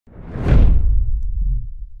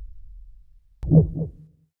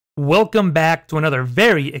Welcome back to another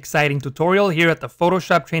very exciting tutorial here at the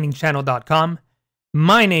PhotoshopTrainingChannel.com.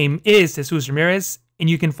 My name is Jesus Ramirez, and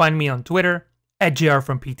you can find me on Twitter at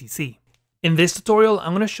JRFromPTC. In this tutorial,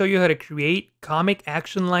 I'm going to show you how to create comic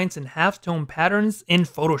action lines and halftone patterns in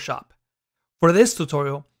Photoshop. For this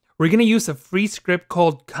tutorial, we're going to use a free script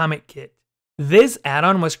called Comic Kit. This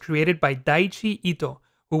add-on was created by Daichi Ito,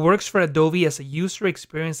 who works for Adobe as a user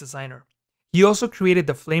experience designer. He also created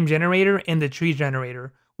the flame generator and the tree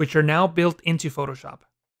generator, which are now built into Photoshop.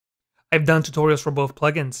 I've done tutorials for both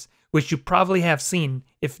plugins, which you probably have seen.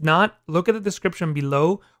 If not, look at the description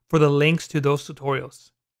below for the links to those tutorials.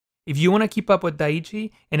 If you want to keep up with Daichi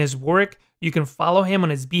and his work, you can follow him on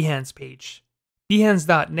his Behance page,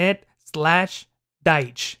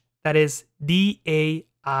 behance.net/Daich. That is D-A-I-C-H.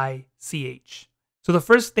 So the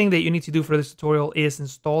first thing that you need to do for this tutorial is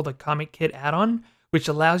install the Comic Kit add-on, which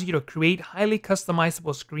allows you to create highly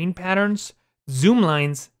customizable screen patterns, zoom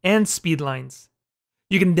lines, and speed lines.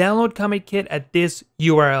 You can download Comic Kit at this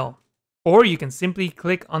URL, or you can simply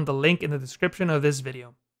click on the link in the description of this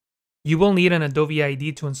video. You will need an Adobe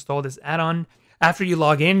ID to install this add-on. After you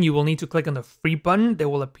log in, you will need to click on the free button that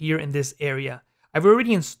will appear in this area. I've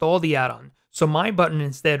already installed the add-on, so my button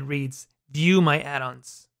instead reads View My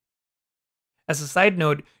Add-ons. As a side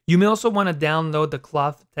note, you may also want to download the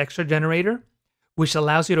cloth texture generator, which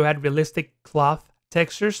allows you to add realistic cloth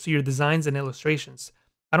textures to your designs and illustrations.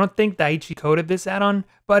 I don't think Daichi coded this add-on,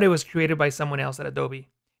 but it was created by someone else at Adobe.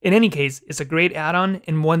 In any case, it's a great add-on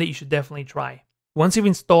and one that you should definitely try. Once you've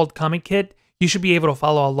installed Comic Kit, you should be able to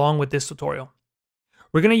follow along with this tutorial.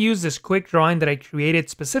 We're going to use this quick drawing that I created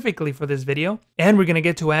specifically for this video, and we're going to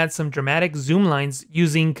get to add some dramatic zoom lines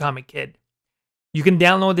using Comic Kit. You can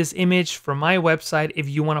download this image from my website if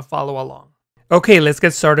you want to follow along. Okay, let's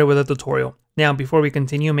get started with the tutorial. Now, before we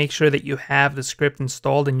continue, make sure that you have the script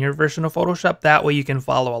installed in your version of Photoshop. That way you can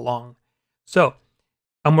follow along. So,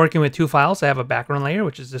 I'm working with two files. I have a background layer,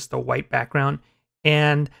 which is just a white background,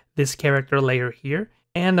 and this character layer here.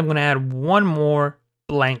 And I'm going to add one more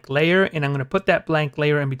blank layer, and I'm going to put that blank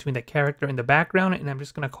layer in between the character and the background, and I'm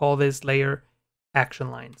just going to call this layer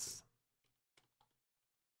Action Lines.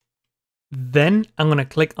 Then I'm going to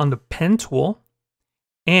click on the pen tool,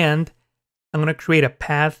 and I'm going to create a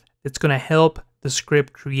path that's going to help the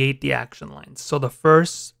script create the action lines. So the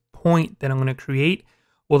first point that I'm going to create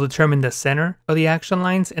will determine the center of the action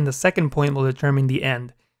lines, and the second point will determine the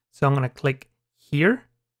end. So I'm going to click here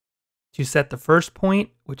to set the first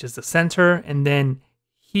point, which is the center, and then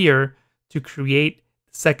here to create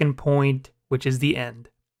the second point, which is the end.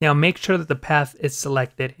 Now make sure that the path is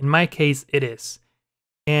selected. In my case, it is.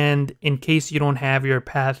 And in case you don't have your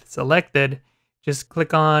path selected, just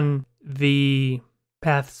click on the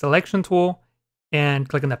path selection tool and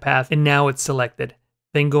click on the path, and now it's selected.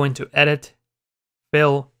 Then go into Edit,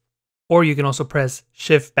 Fill, or you can also press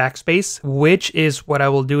Shift Backspace, which is what I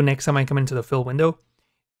will do next time I come into the Fill window.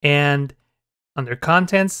 And under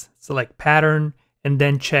Contents, select Pattern, and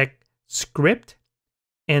then check Script,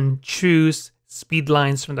 and choose Speed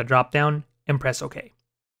Lines from the dropdown, and press OK.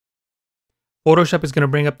 Photoshop is going to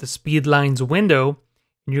bring up the Speed Lines window,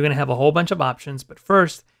 and you're going to have a whole bunch of options, but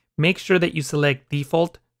first, make sure that you select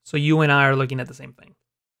default so you and I are looking at the same thing.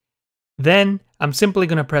 Then I'm simply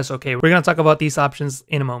going to press OK. We're going to talk about these options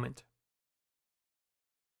in a moment.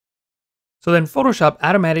 So then Photoshop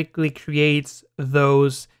automatically creates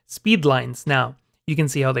those speed lines. Now you can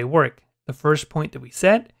see how they work. The first point that we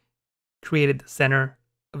set created the center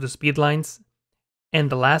of the speed lines, and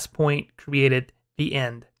the last point created the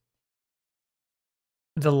end.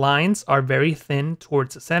 The lines are very thin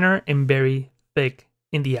towards the center and very thick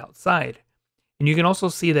in the outside. And you can also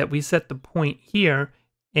see that we set the point here,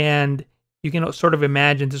 and you can sort of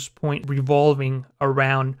imagine this point revolving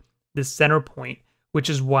around the center point, which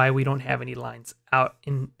is why we don't have any lines out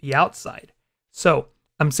in the outside. So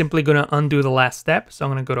I'm simply going to undo the last step. So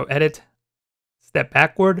I'm going to go to Edit, Step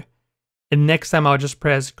Backward, and next time I'll just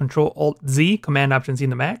press Control-Alt-Z, Command-Option-Z in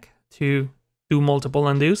the Mac to do multiple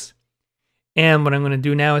undos. And what I'm going to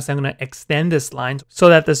do now is I'm going to extend this line so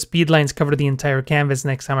that the speed lines cover the entire canvas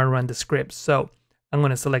next time I run the script. So I'm going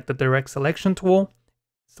to select the Direct Selection tool,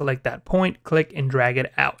 select that point, click and drag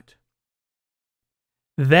it out.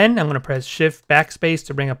 Then I'm going to press Shift Backspace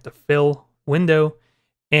to bring up the Fill window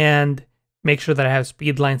and make sure that I have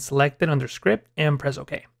speed lines selected under Script and press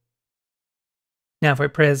OK. Now if I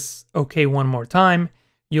press OK one more time,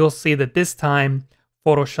 you'll see that this time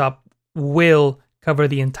Photoshop will cover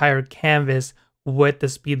the entire canvas with the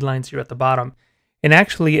speed lines here at the bottom. And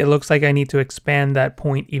actually, it looks like I need to expand that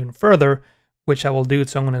point even further, which I will do.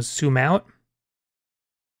 So I'm going to zoom out,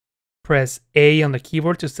 press A on the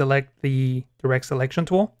keyboard to select the Direct Selection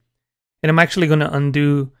tool, And I'm actually going to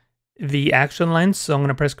undo the action lines. So I'm going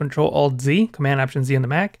to press Control Alt Z, Command Option Z on the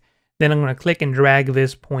Mac. Then I'm going to click and drag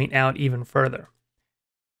this point out even further.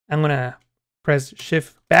 I'm going to press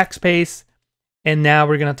Shift Backspace. And now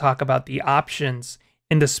we're going to talk about the options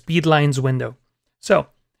in the speed lines window. So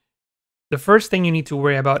the first thing you need to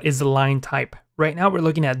worry about is the line type. Right now we're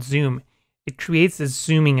looking at zoom. It creates this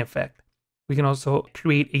zooming effect. We can also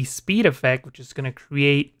create a speed effect, which is going to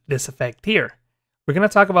create this effect here. We're going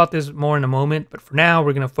to talk about this more in a moment, but for now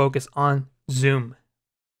we're going to focus on zoom.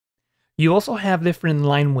 You also have different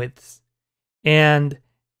line widths, and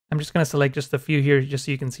I'm just going to select just a few here just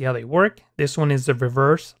so you can see how they work. This one is the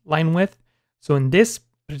reverse line width. So in this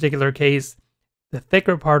particular case, the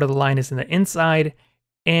thicker part of the line is in the inside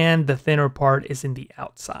and the thinner part is in the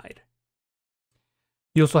outside.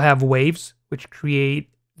 You also have waves, which create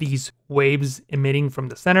these waves emitting from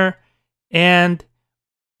the center, and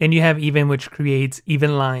you have even, which creates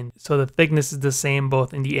even line. So the thickness is the same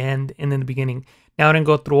both in the end and in the beginning. Now I didn't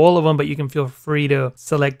go through all of them, but you can feel free to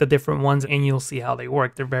select the different ones and you'll see how they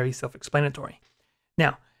work. They're very self-explanatory.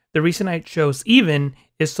 Now, the reason I chose even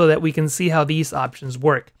is so that we can see how these options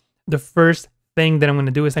work. The first thing that I'm going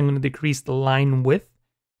to do is I'm going to decrease the line width,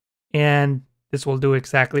 and this will do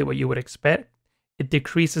exactly what you would expect. It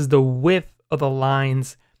decreases the width of the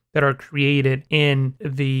lines that are created in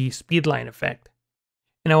the speed line effect.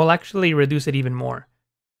 And I will actually reduce it even more,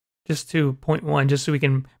 just to 0.1, just so we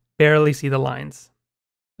can barely see the lines.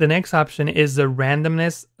 The next option is the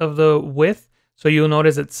randomness of the width. So you'll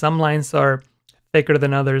notice that some lines are thicker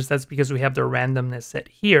than others. That's because we have the randomness set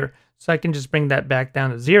here. So I can just bring that back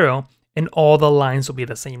down to 0, and all the lines will be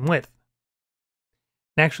the same width.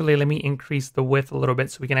 And actually, let me increase the width a little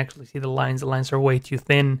bit so we can actually see the lines. The lines are way too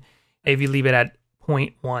thin if you leave it at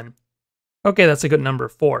 0.1. Okay, that's a good number,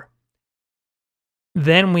 4.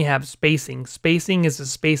 Then we have spacing. Spacing is the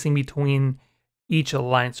spacing between each of the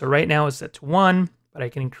lines. So right now it's set to 1, but I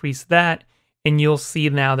can increase that, and you'll see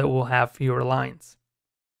now that we'll have fewer lines.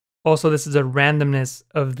 Also, this is a randomness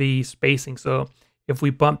of the spacing. So if we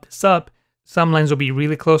bump this up, some lines will be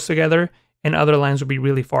really close together and other lines will be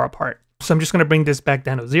really far apart. So I'm just going to bring this back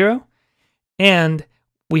down to 0. And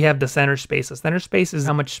we have the center space. The center space is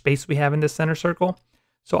how much space we have in the center circle.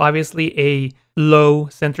 So obviously a low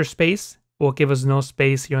center space will give us no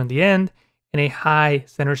space here on the end, and a high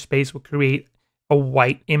center space will create a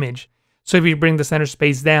white image. So if you bring the center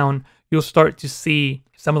space down, you'll start to see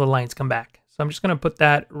some of the lines come back. So I'm just going to put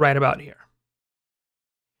that right about here.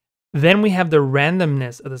 Then we have the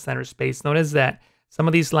randomness of the center space. Notice that some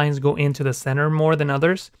of these lines go into the center more than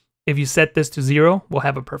others. If you set this to 0, we'll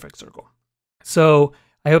have a perfect circle. So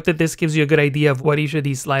I hope that this gives you a good idea of what each of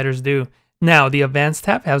these sliders do. Now, the Advanced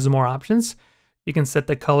tab has more options. You can set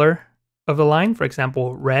the color of the line, for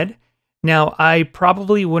example, red. Now, I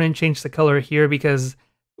probably wouldn't change the color here because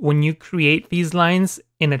when you create these lines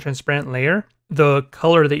in a transparent layer, the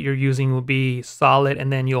color that you're using will be solid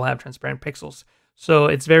and then you'll have transparent pixels. So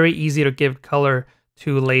it's very easy to give color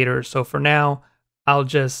to later. So for now, I'll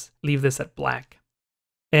just leave this at black.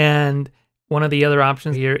 And one of the other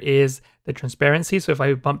options here is the transparency. So if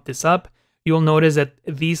I bump this up, you'll notice that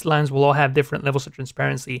these lines will all have different levels of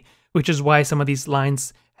transparency, which is why some of these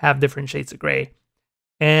lines have different shades of gray.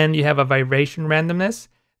 And you have a vibration randomness.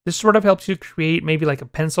 This sort of helps you create maybe like a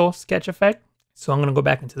pencil sketch effect. So I'm going to go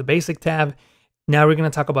back into the basic tab. Now we're going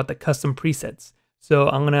to talk about the custom presets. So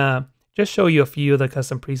I'm going to just show you a few of the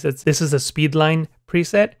custom presets. This is a speedline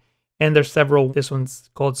preset, and there's several. This one's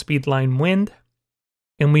called Speedline Wind.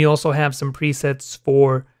 And we also have some presets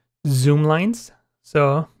for zoom lines.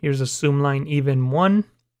 So here's a zoom line even 1.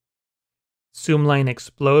 Zoom line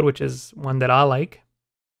explode, which is one that I like.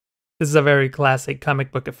 This is a very classic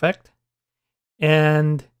comic book effect.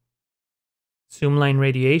 And zoom line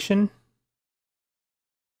radiation.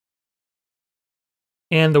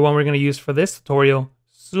 And the one we're going to use for this tutorial,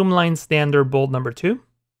 zoom line standard bold number 2.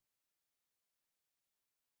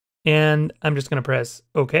 And I'm just going to press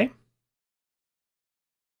OK.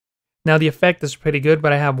 Now the effect is pretty good,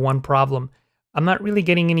 but I have one problem. I'm not really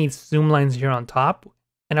getting any zoom lines here on top,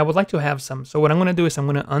 and I would like to have some. So what I'm going to do is I'm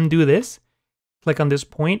going to undo this, click on this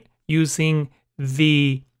point using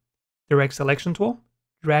the direct selection tool,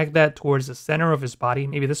 drag that towards the center of his body,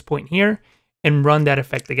 maybe this point here, and run that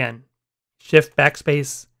effect again. Shift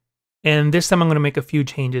backspace, and this time I'm going to make a few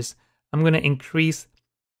changes. I'm going to increase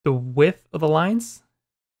the width of the lines,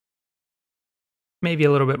 maybe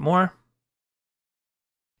a little bit more.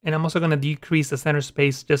 And I'm also going to decrease the center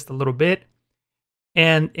space just a little bit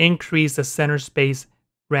and increase the center space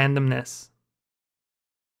randomness.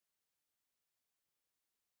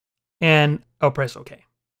 And I'll press OK.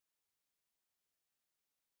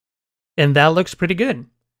 And that looks pretty good.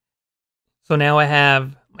 So now I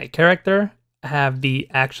have my character, I have the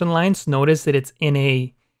action lines. Notice that it's in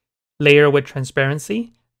a layer with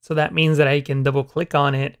transparency. So that means that I can double click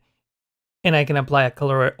on it and I can apply a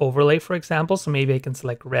color overlay, for example. So maybe I can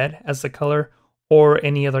select red as the color or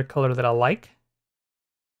any other color that I like.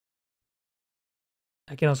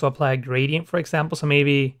 I can also apply a gradient, for example. So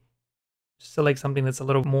maybe select something that's a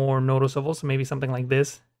little more noticeable. So maybe something like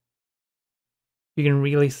this. You can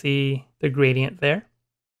really see the gradient there.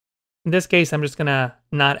 In this case, I'm just gonna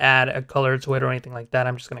not add a color to it or anything like that.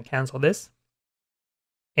 I'm just gonna cancel this.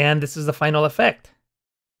 And this is the final effect.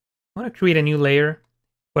 I'm gonna create a new layer.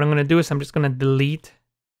 What I'm gonna do is I'm just gonna delete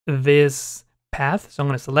this path. So I'm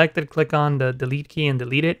gonna select it, click on the delete key and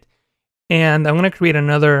delete it. And I'm gonna create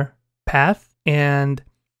another path. And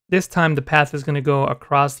this time the path is gonna go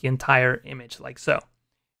across the entire image like so.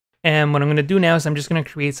 And what I'm gonna do now is I'm just gonna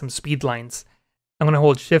create some speed lines. I'm gonna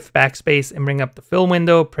hold Shift Backspace and bring up the fill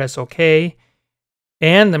window, press OK.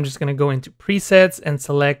 And I'm just gonna go into presets and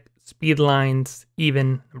select speed lines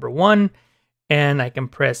even number 1. And I can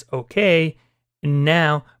press OK. And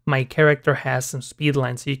now my character has some speed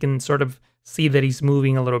lines. So you can sort of see that he's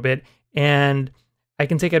moving a little bit. And I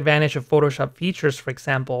can take advantage of Photoshop features, for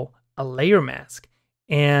example, a layer mask.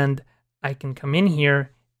 And I can come in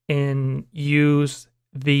here and use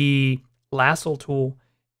the lasso tool.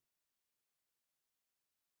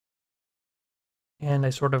 And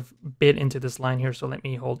I sort of bit into this line here. So let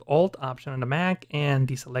me hold Alt, Option on the Mac, and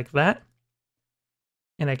deselect that.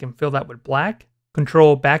 And I can fill that with black.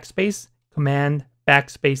 Control Backspace, Command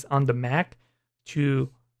Backspace on the Mac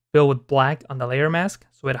to fill with black on the layer mask.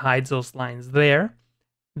 So it hides those lines there.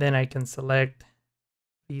 Then I can select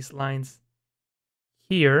these lines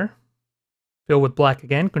here. Fill with black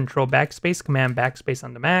again. Control Backspace, Command Backspace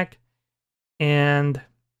on the Mac. And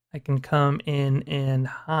I can come in and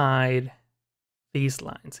hide these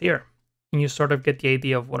lines here. And you sort of get the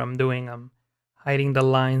idea of what I'm doing. I'm hiding the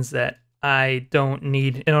lines that I don't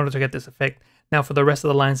need in order to get this effect. Now for the rest of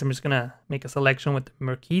the lines, I'm just gonna make a selection with the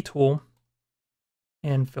Marquee tool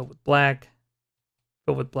and fill with black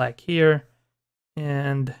here,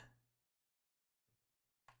 and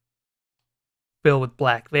fill with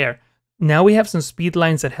black there. Now we have some speed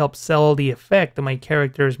lines that help sell the effect that my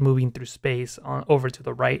character is moving through space over to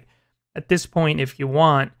the right. At this point, if you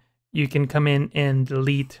want, you can come in and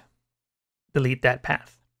delete that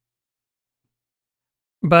path.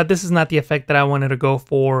 But this is not the effect that I wanted to go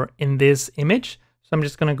for in this image. So I'm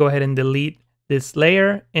just gonna go ahead and delete this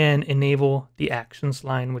layer and enable the actions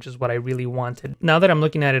line, which is what I really wanted. Now that I'm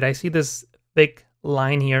looking at it, I see this thick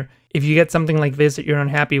line here. If you get something like this that you're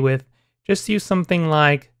unhappy with, just use something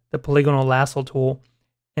like the polygonal lasso tool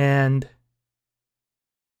and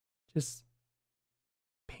just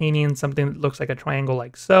paint in something that looks like a triangle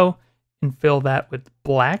like so, and fill that with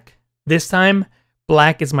black. This time,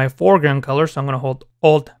 black is my foreground color, so I'm going to hold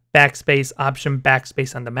Alt, Backspace, Option,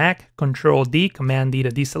 Backspace on the Mac, Control D, Command D to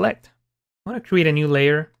deselect. I'm going to create a new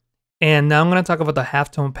layer, and now I'm going to talk about the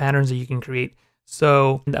halftone patterns that you can create.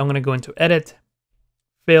 So I'm going to go into Edit,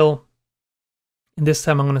 Fill, and this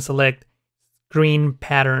time I'm going to select Screen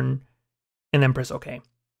Pattern, and then press OK.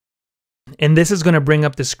 And this is going to bring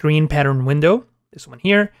up the screen pattern window, this one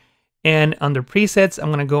here. And under presets, I'm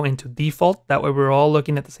going to go into default. That way we're all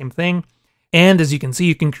looking at the same thing. And as you can see,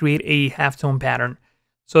 you can create a halftone pattern.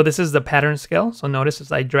 So this is the pattern scale. So notice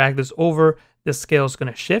as I drag this over, the scale is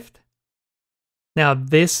going to shift. Now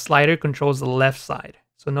this slider controls the left side.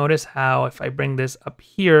 So notice how if I bring this up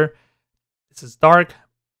here, this is dark.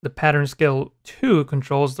 The pattern scale 2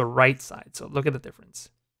 controls the right side. So look at the difference.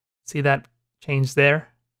 See that change there?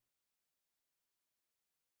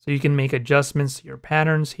 So you can make adjustments to your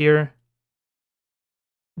patterns here.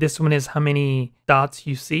 This one is how many dots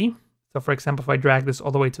you see. So for example, if I drag this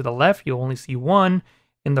all the way to the left, you'll only see 1.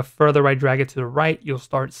 And the further I drag it to the right, you'll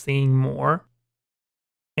start seeing more.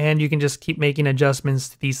 And you can just keep making adjustments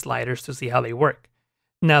to these sliders to see how they work.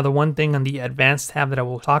 Now, the one thing on the advanced tab that I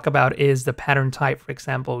will talk about is the pattern type. For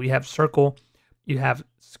example, you have circle, you have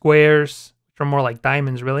squares, which are more like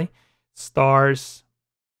diamonds really, stars,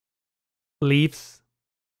 leaves,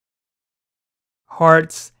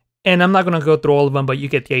 hearts, and I'm not going to go through all of them, but you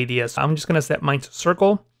get the idea. So I'm just going to set mine to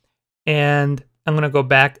circle, and I'm going to go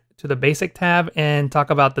back to the basic tab and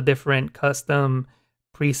talk about the different custom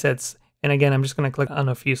presets. And again, I'm just going to click on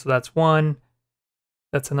a few. So that's one,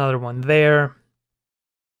 that's another one there,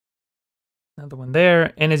 another one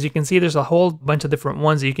there. And as you can see, there's a whole bunch of different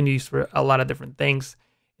ones that you can use for a lot of different things.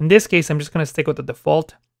 In this case, I'm just going to stick with the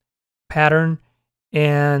default pattern,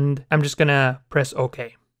 and I'm just going to press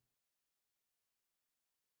OK.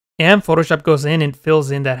 And Photoshop goes in and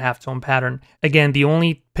fills in that halftone pattern. Again, the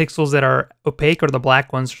only pixels that are opaque are the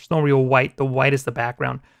black ones. There's no real white. The white is the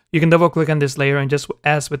background. You can double click on this layer, and just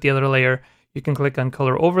as with the other layer, you can click on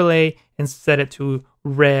color overlay and set it to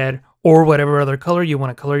red or whatever other color you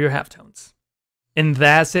want to color your halftones. And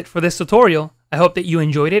that's it for this tutorial. I hope that you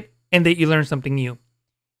enjoyed it and that you learned something new.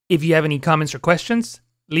 If you have any comments or questions,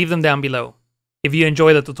 leave them down below. If you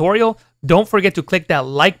enjoyed the tutorial, don't forget to click that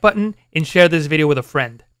like button and share this video with a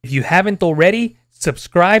friend. If you haven't already,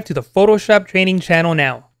 subscribe to the Photoshop training channel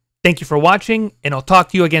now. Thank you for watching, and I'll talk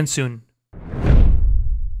to you again soon.